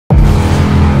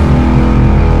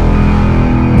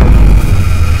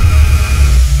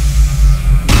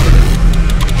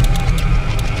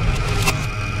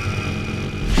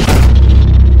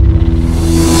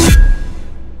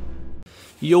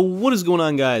Yo, what is going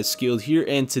on, guys? Skilled here,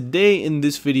 and today in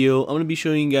this video I'm going to be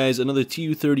showing you guys another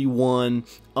TU31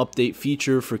 update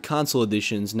feature for console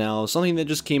editions. Now, something that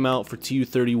just came out for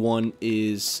TU31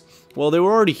 is, well, they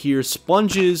were already here.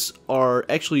 Sponges are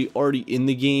actually already in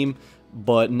the game,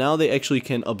 but now they actually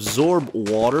can absorb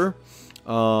water.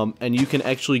 And you can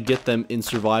actually get them in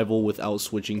survival without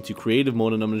switching to creative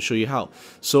mode, and I'm going to show you how.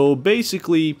 So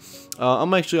basically,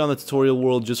 I'm actually on the tutorial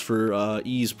world just for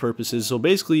ease purposes. So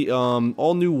basically,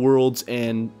 all new worlds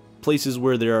and places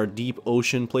where there are deep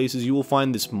ocean places, you will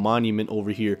find this monument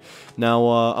over here. Now,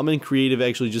 I'm in creative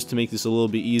actually just to make this a little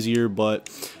bit easier, but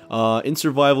in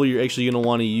survival, you're actually going to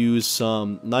want to use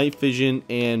some night vision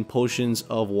and potions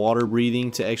of water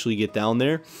breathing to actually get down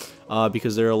there.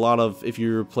 Because there are a lot of, if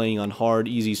you're playing on hard,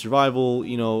 easy survival,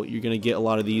 you know, you're going to get a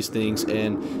lot of these things,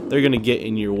 and they're going to get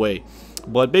in your way.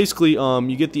 But basically,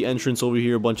 you get the entrance over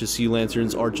here, a bunch of sea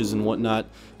lanterns, arches, and whatnot.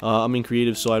 I'm in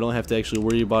creative, so I don't have to actually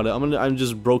worry about it. I'm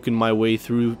just broken my way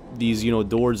through these, you know,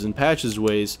 doors and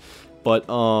passageways. But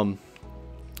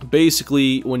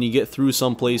basically, when you get through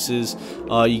some places,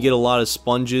 you get a lot of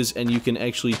sponges, and you can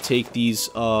actually take these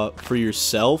for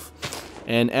yourself.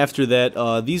 And after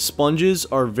that, these sponges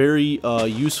are very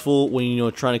useful when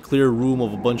you're trying to clear a room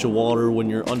of a bunch of water when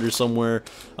you're under somewhere.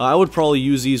 I would probably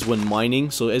use these when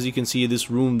mining. So as you can see, this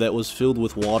room that was filled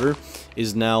with water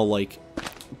is now like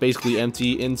basically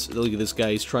empty. And look at this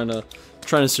guy; he's trying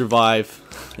to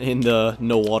survive in the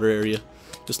no water area.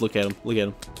 Just look at him! Look at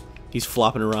him! He's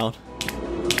flopping around.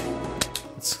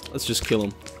 Let's just kill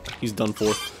him. He's done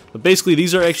for. But basically,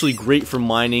 these are actually great for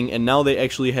mining, and now they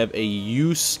actually have a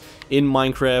use in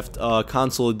Minecraft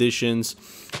console editions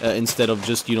instead of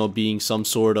just, you know, being some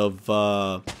sort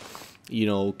of, you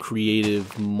know,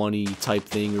 creative money type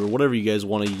thing or whatever you guys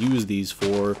want to use these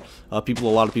for. A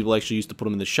lot of people actually used to put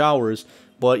them in the showers,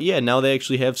 but yeah, now they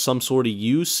actually have some sort of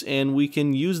use, and we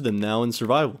can use them now in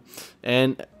survival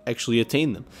and actually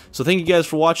attain them. So thank you guys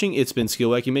for watching. It's been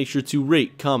SkilledWacky. Make sure to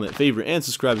rate, comment, favorite, and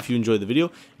subscribe if you enjoyed the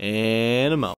video,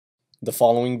 and I'm out. The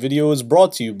following video is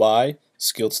brought to you by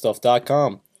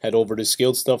SkilledStuff.com. Head over to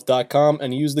SkilledStuff.com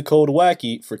and use the code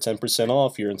WACKY for 10%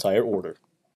 off your entire order.